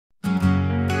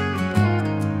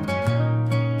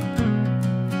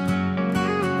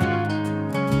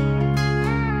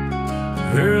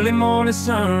Early morning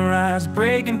sunrise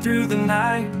breaking through the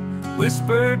night,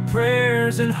 whispered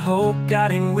prayers and hope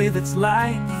guiding with its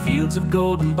light. Fields of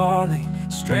golden barley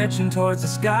stretching towards the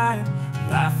sky.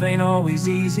 Life ain't always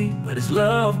easy, but His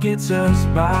love gets us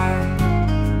by.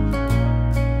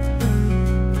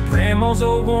 Grandma's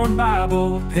old worn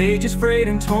Bible, pages frayed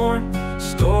and torn,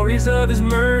 stories of His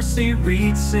mercy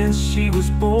read since she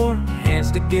was born. Hands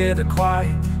together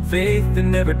quiet, faith that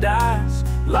never dies.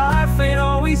 Life ain't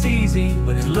always easy,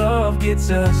 but His love gets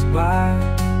us by.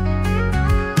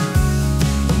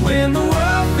 When the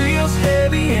world feels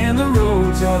heavy and the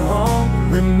roads are long,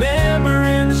 remember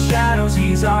in the shadows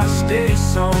He's our steady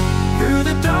song. Through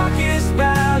the darkest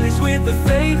valleys with a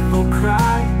faithful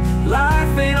cry.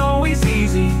 Life ain't always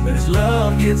easy, but His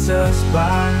love gets us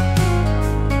by.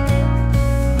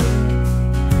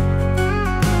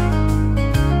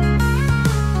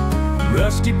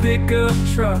 Rusty pickup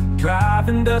truck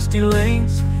driving dusty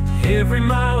lanes, every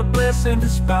mile a blessing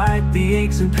despite the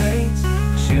aches and pains.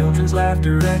 Children's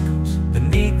laughter echoes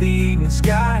beneath the evening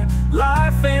sky.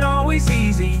 Life ain't always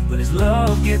easy, but His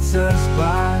love gets us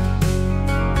by.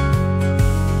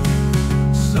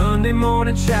 Sunday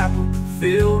morning chapel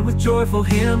filled with joyful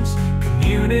hymns,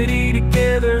 community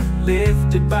together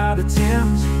lifted by the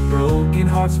Thames. Broken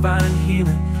hearts find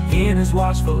healing in His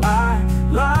watchful eye.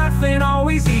 Life ain't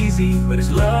always easy, but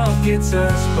His love gets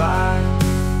us by.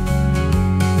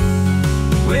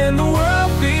 When the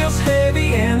world feels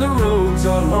heavy and the roads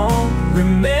are long,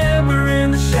 remember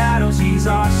in the shadows He's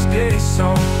our steady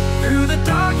song. Through the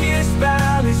darkest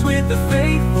valleys with a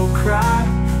faithful cry.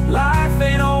 Life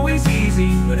ain't always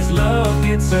easy, but His love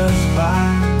gets us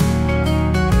by.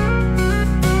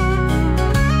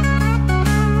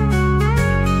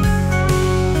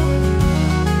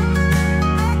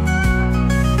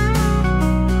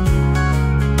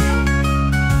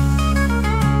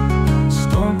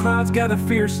 Clouds gather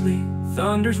fiercely,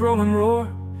 thunders roll and roar.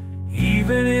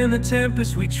 Even in the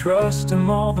tempest we trust Him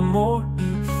all the more.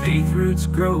 Faith roots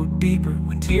grow deeper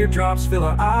when teardrops fill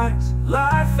our eyes.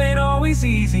 Life ain't always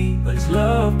easy, but His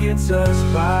love gets us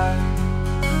by.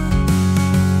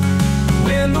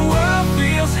 When the world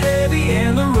feels heavy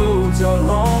and the roads are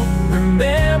long,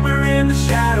 remember in the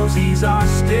shadows He's our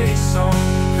steady song.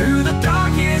 Through the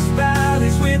darkest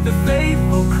valleys with a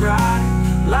faithful cry.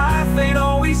 Life ain't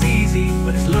always easy,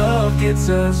 but His love gets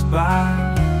us by.